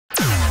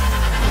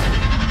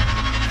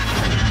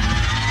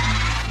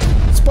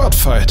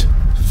Spotfight.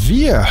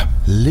 Wir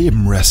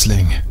leben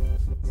Wrestling.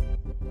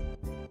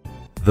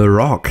 The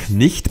Rock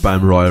nicht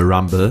beim Royal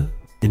Rumble?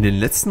 In den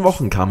letzten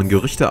Wochen kamen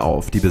Gerüchte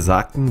auf, die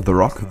besagten, The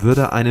Rock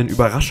würde einen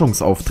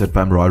Überraschungsauftritt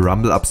beim Royal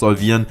Rumble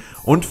absolvieren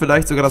und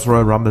vielleicht sogar das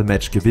Royal Rumble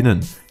Match gewinnen.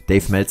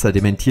 Dave Meltzer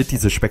dementiert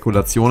diese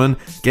Spekulationen.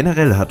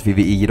 Generell hat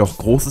WWE jedoch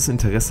großes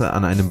Interesse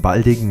an einem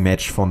baldigen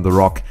Match von The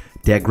Rock.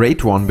 Der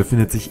Great One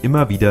befindet sich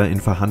immer wieder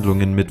in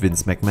Verhandlungen mit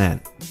Vince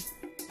McMahon.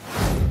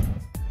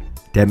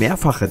 Der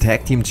mehrfache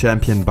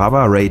Tag-Team-Champion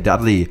Bubba Ray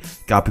Dudley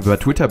gab über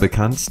Twitter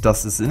bekannt,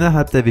 dass es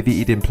innerhalb der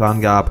WWE den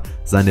Plan gab,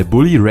 seine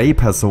Bully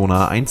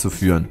Ray-Persona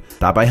einzuführen.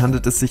 Dabei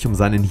handelt es sich um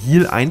seinen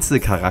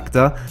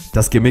Heel-Einzelcharakter.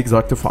 Das Gimmick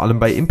sorgte vor allem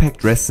bei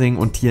Impact Wrestling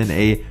und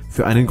TNA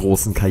für einen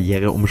großen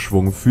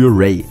Karriereumschwung für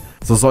Ray.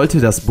 So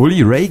sollte das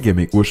Bully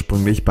Ray-Gimmick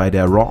ursprünglich bei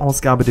der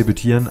Raw-Ausgabe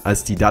debütieren,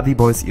 als die Dudley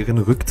Boys ihren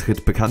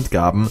Rücktritt bekannt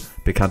gaben.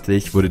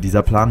 Bekanntlich wurde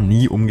dieser Plan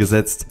nie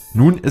umgesetzt.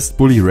 Nun ist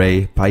Bully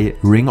Ray bei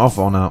Ring of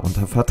Honor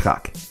unter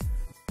Vertrag.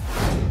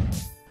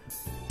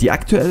 Die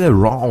aktuelle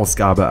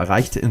Raw-Ausgabe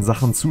erreichte in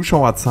Sachen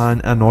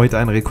Zuschauerzahlen erneut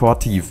ein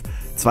Rekordtief.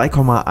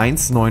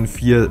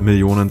 2,194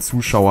 Millionen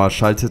Zuschauer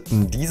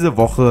schalteten diese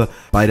Woche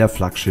bei der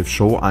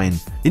Flaggschiff-Show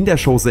ein. In der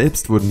Show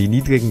selbst wurden die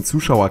niedrigen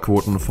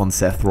Zuschauerquoten von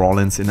Seth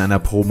Rollins in einer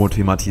Promo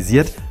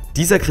thematisiert.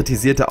 Dieser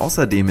kritisierte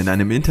außerdem in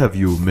einem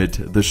Interview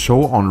mit The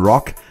Show on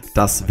Rock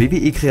das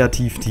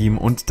WWE-Kreativteam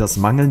und das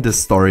mangelnde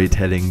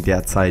Storytelling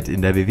derzeit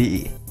in der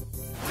WWE.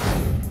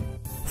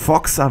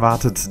 Fox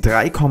erwartet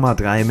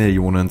 3,3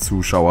 Millionen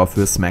Zuschauer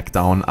für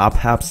SmackDown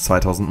ab Herbst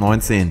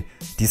 2019.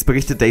 Dies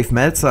berichtet Dave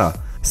Meltzer.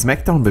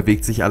 SmackDown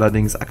bewegt sich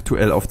allerdings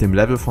aktuell auf dem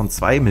Level von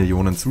 2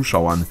 Millionen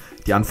Zuschauern.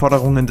 Die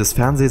Anforderungen des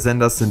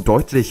Fernsehsenders sind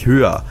deutlich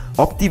höher.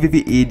 Ob die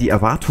WWE die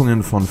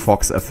Erwartungen von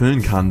Fox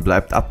erfüllen kann,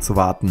 bleibt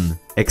abzuwarten.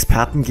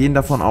 Experten gehen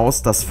davon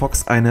aus, dass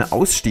Fox eine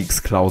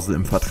Ausstiegsklausel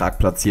im Vertrag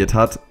platziert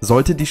hat,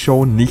 sollte die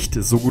Show nicht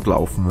so gut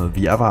laufen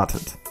wie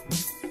erwartet.